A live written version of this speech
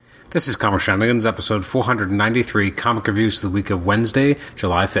This is Comic Shenanigans, episode 493, comic reviews for the week of Wednesday,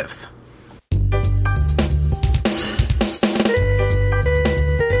 July 5th.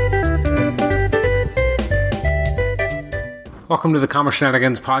 Welcome to the Comic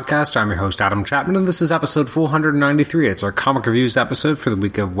Shenanigans podcast. I'm your host, Adam Chapman, and this is episode 493. It's our comic reviews episode for the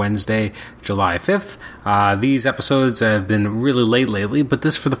week of Wednesday, July 5th. These episodes have been really late lately, but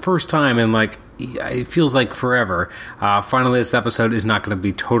this for the first time in it feels like forever. Finally, this episode is not going to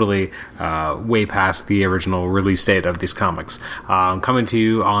be totally way past the original release date of these comics. I'm coming to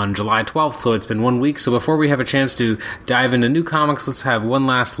you on July 12th, so it's been 1 week. So before we have a chance to dive into new comics, let's have one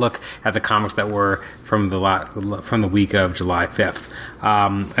last look at the comics that were from the week of July 5th.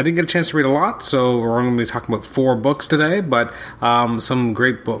 I didn't get a chance to read a lot, so we're only going to be talking about 4 books today, but some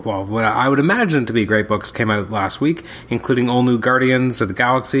great what I would imagine to be great books came out last week, including All New Guardians of the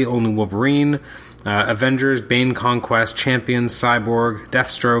Galaxy, All New Wolverine, Avengers, Bane Conquest, Champions, Cyborg,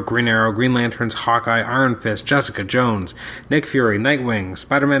 Deathstroke, Green Arrow, Green Lanterns, Hawkeye, Iron Fist, Jessica Jones, Nick Fury, Nightwing,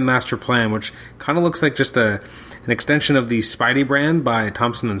 Spider-Man Master Plan, which kind of looks like just an extension of the Spidey brand by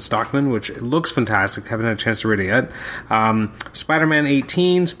Thompson and Stockman, which looks fantastic. Haven't had a chance to read it yet. Spider-Man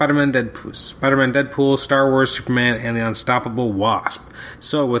 18, Spider-Man Deadpool, Star Wars, Superman, and the Unstoppable Wasp.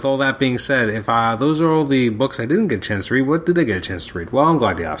 So, with all that being said, if those are all the books I didn't get a chance to read, what did I get a chance to read? Well, I'm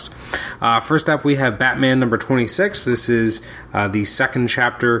glad you asked. First up, we have Batman number 26. This is the second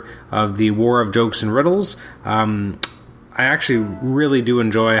chapter of the War of Jokes and Riddles. I actually really do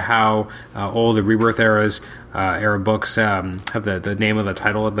enjoy how all the Rebirth era books have the name of the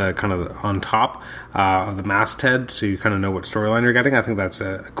title at the kind of on top of the masthead, so you kind of know what storyline you're getting. I think that's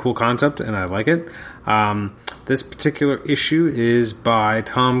a cool concept, and I like it. This particular issue is by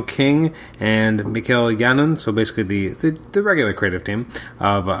Tom King and Mikel Janin, so basically the regular creative team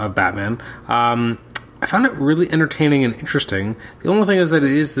of Batman. I found it really entertaining and interesting. The only thing is that it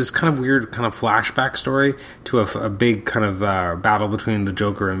is this kind of weird kind of flashback story to a big kind of battle between the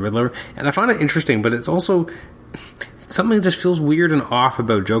Joker and Riddler. And I found it interesting, but it's also something that just feels weird and off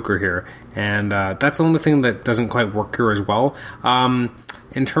about Joker here. And that's the only thing that doesn't quite work here as well.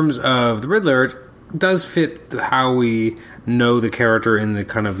 In terms of the Riddler, it does fit how we know the character in the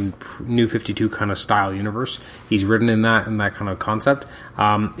kind of New 52 kind of style universe. He's written in that kind of concept.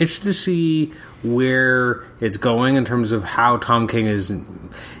 Interested to see where it's going in terms of how Tom King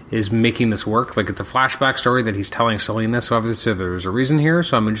is making this work. Like, it's a flashback story that he's telling silliness, so obviously there's a reason here,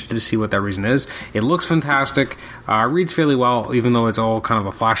 so I'm interested to see what that reason is. It looks fantastic, reads fairly well, even though it's all kind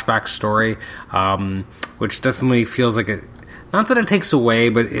of a flashback story, which definitely feels like it. Not that it takes away,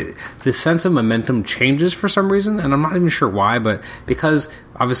 but the sense of momentum changes for some reason, and I'm not even sure why, but because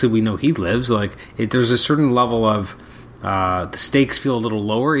obviously we know he lives, there's a certain level of the stakes feel a little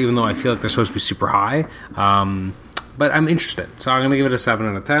lower, even though I feel like they're supposed to be super high. But I'm interested, so I'm going to give it a 7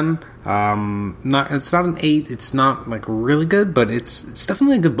 out of 10. It's not an 8. It's not really good, but it's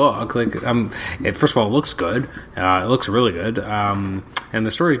definitely a good book. First of all, it looks good. It looks really good, and the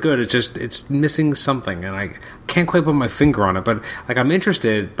story's good. It's missing something, and I can't quite put my finger on it. But I'm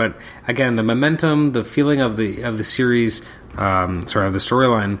interested. But again, the momentum, the feeling of the series, of the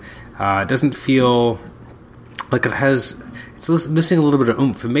storyline, doesn't feel like it has. It's missing a little bit of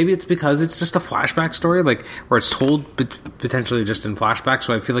oomph, and maybe it's because it's just a flashback story, where it's told potentially just in flashback.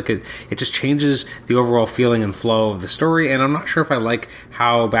 So I feel like it just changes the overall feeling and flow of the story. And I'm not sure if I like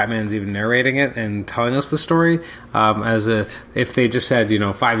how Batman's even narrating it and telling us the story. If they just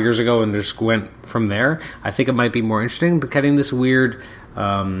said 5 years ago and just went from there, I think it might be more interesting. But getting this weird.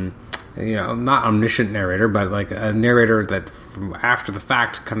 Not omniscient narrator, but a narrator that from after the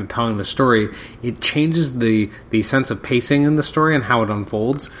fact kind of telling the story, it changes the sense of pacing in the story and how it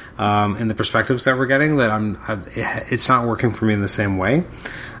unfolds, and the perspectives that we're getting, it's not working for me in the same way.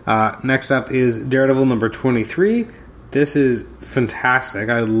 Next up is Daredevil number 23. This is fantastic.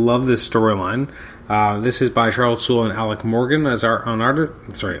 I love this storyline. This is by Charles Soule and Alec Morgan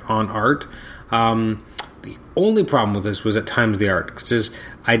on art. The only problem with this was at times the art, because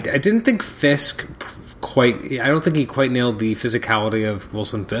I didn't think Fisk I don't think he quite nailed the physicality of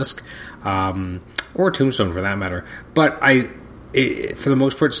Wilson Fisk, or Tombstone for that matter. But for the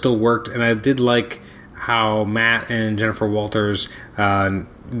most part, still worked, and I did like how Matt and Jennifer Walters,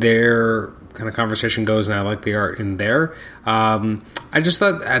 their kind of conversation goes, and I like the art in there. I just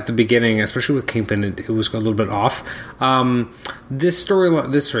thought at the beginning, especially with Kingpin, it was a little bit off. This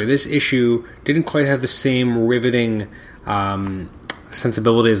issue didn't quite have the same riveting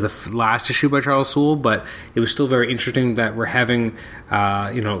sensibility as the last issue by Charles Soule, but it was still very interesting that we're having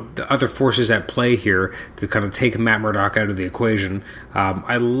the other forces at play here to kind of take Matt Murdock out of the equation.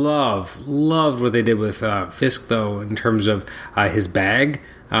 I loved what they did with Fisk, though, in terms of his bag.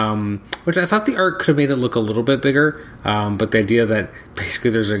 which I thought the art could have made it look a little bit bigger. But the idea that basically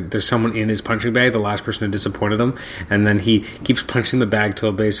there's someone in his punching bag, the last person who disappointed him, and then he keeps punching the bag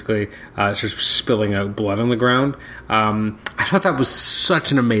till basically starts spilling out blood on the ground. I thought that was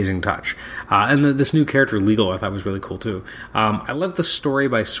such an amazing touch. And this new character, Legal, I thought was really cool too. I loved the story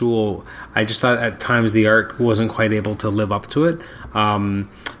by Sewell. I just thought at times the art wasn't quite able to live up to it.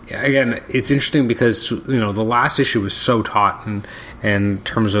 Again, it's interesting because the last issue was so taut in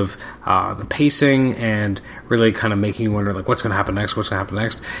terms of the pacing and really kind of making you wonder, like, what's going to happen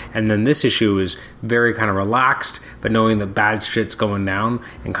next. And then this issue is very kind of relaxed, but knowing that bad shit's going down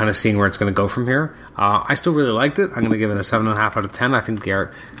and kind of seeing where it's going to go from here. I still really liked it. I'm going to give it a 7.5 out of 10. I think the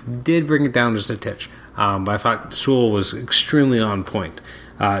art did bring it down just a titch, but I thought Sewell was extremely on point.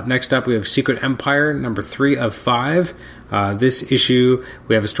 Next up, we have Secret Empire, number 3 of 5. This issue,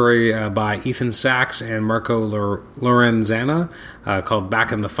 we have a story by Ethan Sachs and Marco Lorenzana called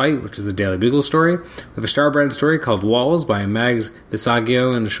Back in the Fight, which is a Daily Bugle story. We have a Starbrand story called Walls by Mags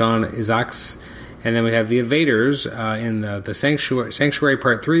Bisagio and Sean Isaacs. And then we have The Evaders in the Sanctuary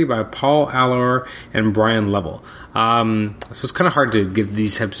Part 3 by Paul Allor and Brian Level. So it's kind of hard to give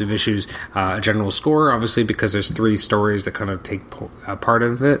these types of issues a general score, obviously, because there's 3 stories that kind of take part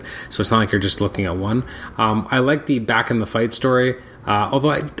of it. So it's not like you're just looking at one. I like the Back in the Fight story,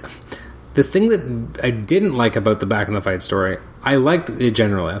 although the thing that I didn't like about the Back in the Fight story, I liked it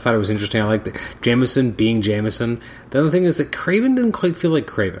generally. I thought it was interesting. I liked Jameson being Jameson. The other thing is that Craven didn't quite feel like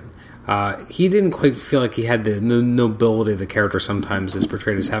Craven. He didn't quite feel like he had the nobility the character sometimes is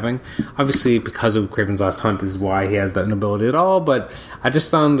portrayed as having. Obviously, because of Craven's Last Hunt, this is why he has that nobility at all, but I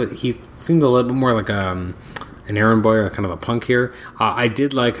just found that he seemed a little bit more like an errand boy or kind of a punk here. I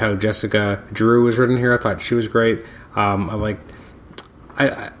did like how Jessica Drew was written here. I thought she was great. I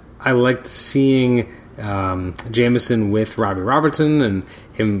liked seeing Jameson with Robbie Robertson and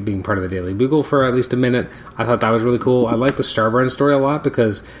him being part of the Daily Bugle for at least a minute. I thought that was really cool. I like the Starbrand story a lot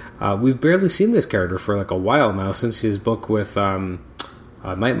because we've barely seen this character for like a while now since his book with Night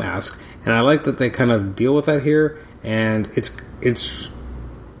Mask, and I like that they kind of deal with that here. And it's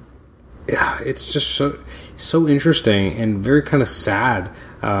just so interesting and very kind of sad.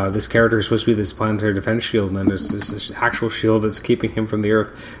 This character is supposed to be this planetary defense shield, and then there's this actual shield that's keeping him from the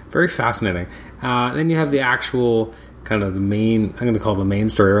Earth. Very fascinating. Then you have the actual kind of the main, I'm going to call it the main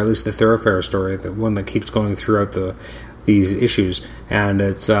story, or at least the thoroughfare story, the one that keeps going throughout these issues, and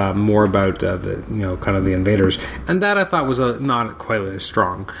it's more about kind of the invaders, and that I thought was not quite as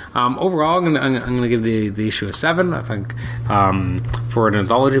strong. Overall, I'm going to give the issue a 7. I think for an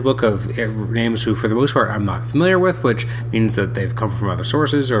anthology book of names who, for the most part, I'm not familiar with, which means that they've come from other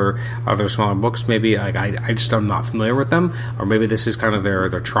sources or other smaller books. Maybe like I just am not familiar with them, or maybe this is kind of their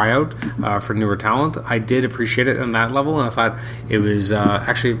tryout for newer talent. I did appreciate it on that level, and I thought it was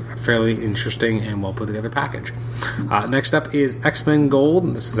actually a fairly interesting and well put together package. Next up is X-Men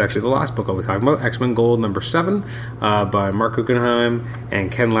Gold. This is actually the last book I'll be talking about. X-Men Gold number 7 by Mark Guggenheim and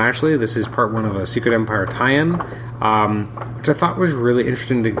Ken Lashley. This is part 1 of a Secret Empire tie-in, which I thought was really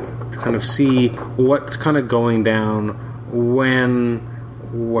interesting to kind of see what's kind of going down when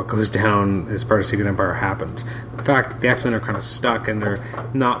what goes down as part of Secret Empire happens. The fact that the X-Men are kind of stuck and they're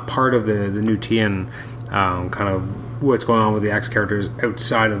not part of the new TN, kind of what's going on with the X characters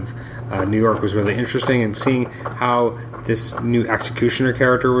outside of New York was really interesting, and seeing how this new Executioner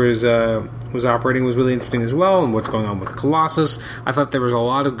character was operating was really interesting as well, and what's going on with Colossus. I thought there was a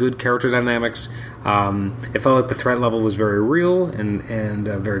lot of good character dynamics. It felt like the threat level was very real and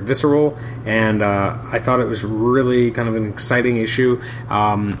very visceral, and I thought it was really kind of an exciting issue.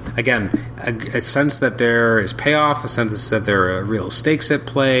 Again, a sense that there is payoff, a sense that there are real stakes at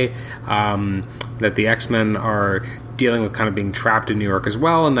play, that the X-Men are dealing with kind of being trapped in New York as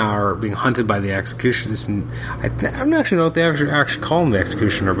well, and now are being hunted by the Executioners. And I'm not actually know if they actually call him the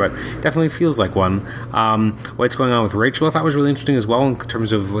Executioner, but definitely feels like one. What's going on with Rachel I thought was really interesting as well, in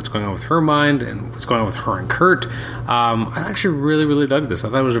terms of what's going on with her mind and what's going on with her and Kurt. I actually really, really dug this.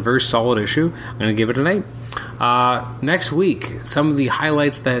 I thought it was a very solid issue. I'm going to give it an 8. Next week, some of the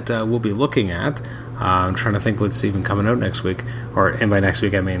highlights that we'll be looking at. I'm trying to think what's even coming out next week, and by next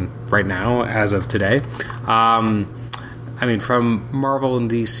week I mean right now, as of today. From Marvel and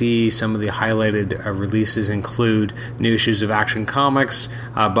DC, some of the highlighted releases include new issues of Action Comics,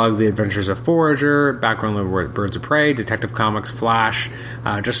 Bug: The Adventures of Forager, Background Birds of Prey, Detective Comics, Flash,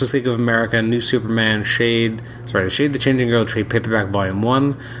 Justice League of America, New Superman, Shade the Changing Girl trade paperback volume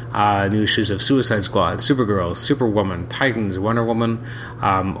 1, new issues of Suicide Squad, Supergirl, Superwoman, Titans, Wonder Woman.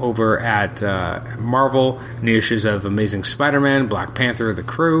 Over at Marvel, new issues of Amazing Spider-Man, Black Panther, The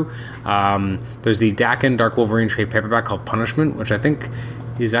Crew. There's the Daken Dark Wolverine trade paperback called Punishment, which I think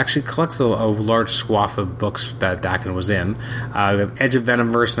He actually collects a large swath of books that Daken was in. Edge of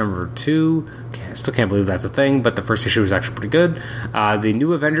Venomverse number 2. I still can't believe that's a thing, but the first issue was actually pretty good. The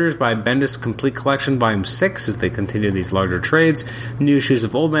New Avengers by Bendis Complete Collection, Volume 6, as they continue these larger trades. New issues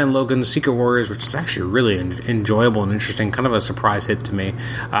of Old Man Logan, Secret Warriors, which is actually really enjoyable and interesting, kind of a surprise hit to me.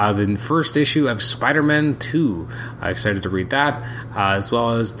 The first issue of Spider-Man 2. I'm excited to read that, as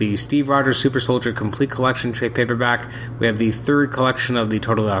well as the Steve Rogers Super Soldier Complete Collection trade paperback. We have the third collection of the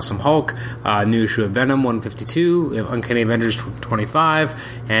Totally Awesome Hulk, new issue of Venom 152, we have Uncanny Avengers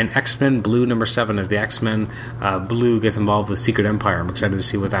 25, and X-Men Blue number 7 as the X-Men Blue gets involved with Secret Empire. I'm excited to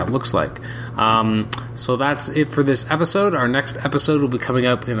see what that looks like. So that's it for this episode. Our next episode will be coming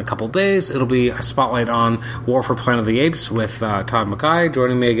up in a couple days. It'll be a spotlight on War for Planet of the Apes with Todd Mackay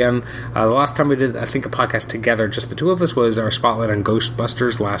joining me again. The last time we did, I think, a podcast together, just the two of us, was our spotlight on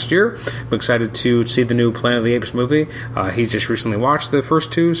Ghostbusters last year. I'm excited to see the new Planet of the Apes movie. He just recently watched the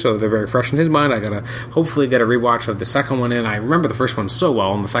first two, so they're very fresh in his mind. I gotta hopefully get a rewatch of the second one in. I remember the first one so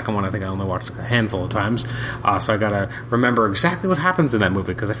well, and the second one I think I only watched a handful of times, so I gotta remember exactly what happens in that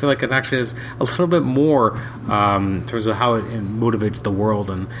movie, because I feel like it actually is a little bit more in terms of how it motivates the world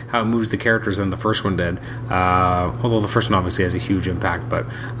and how it moves the characters than the first one did, although the first one obviously has a huge impact, but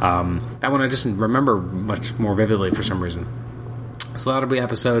that one I just remember much more vividly for some reason. So that'll be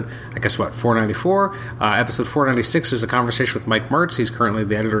episode, I guess, 494. Episode 496 is a conversation with Mike Mertz. He's currently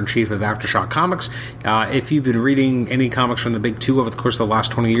the editor-in-chief of Aftershock Comics. If you've been reading any comics from the big two over the course of the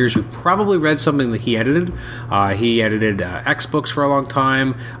last 20 years, you've probably read something that he edited. He edited X-Books for a long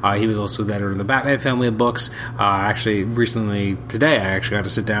time. He was also the editor of the Batman family of books. Actually, recently, today, I actually got to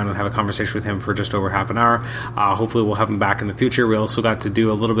sit down and have a conversation with him for just over half an hour. Hopefully we'll have him back in the future. We also got to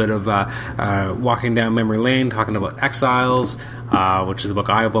do a little bit of walking down memory lane, talking about Exiles, which is a book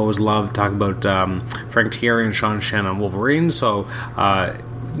I've always loved, talking about Frank Thierry and Sean Shen on Wolverine. So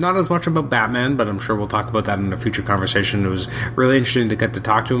not as much about Batman, but I'm sure we'll talk about that in a future conversation. It was really interesting to get to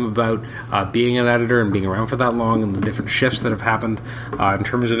talk to him about being an editor and being around for that long and the different shifts that have happened in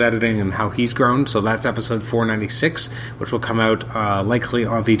terms of editing and how he's grown. So that's episode 496, which will come out likely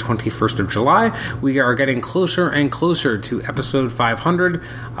on the 21st of July. We are getting closer and closer to episode 500.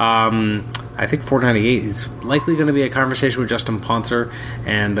 I think 498 is likely going to be a conversation with Justin Ponser,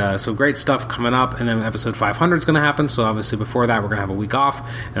 and so great stuff coming up, and then episode 500 is going to happen, so obviously before that we're going to have a week off,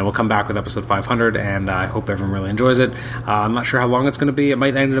 and we'll come back with episode 500, and I hope everyone really enjoys it. I'm not sure how long it's going to be. It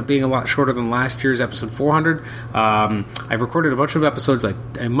might end up being a lot shorter than last year's episode 400. I recorded a bunch of episodes like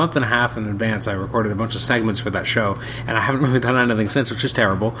a month and a half in advance. I recorded a bunch of segments for that show, and I haven't really done anything since, which is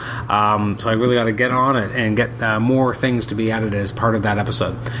terrible. So I really got to get on it and get more things to be added as part of that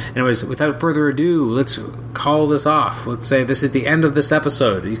episode. Anyways, without further ado, let's call this off. Let's say this is the end of this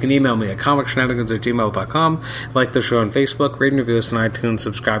episode. You can email me at comicshenanigans@gmail.com, like the show on Facebook, rate and review us on iTunes,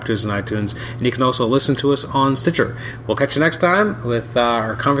 subscribe to us on iTunes, and you can also listen to us on Stitcher. We'll catch you next time with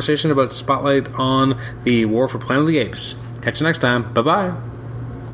our conversation about Spotlight on the War for Planet of the Apes. Catch you next time. Bye-bye.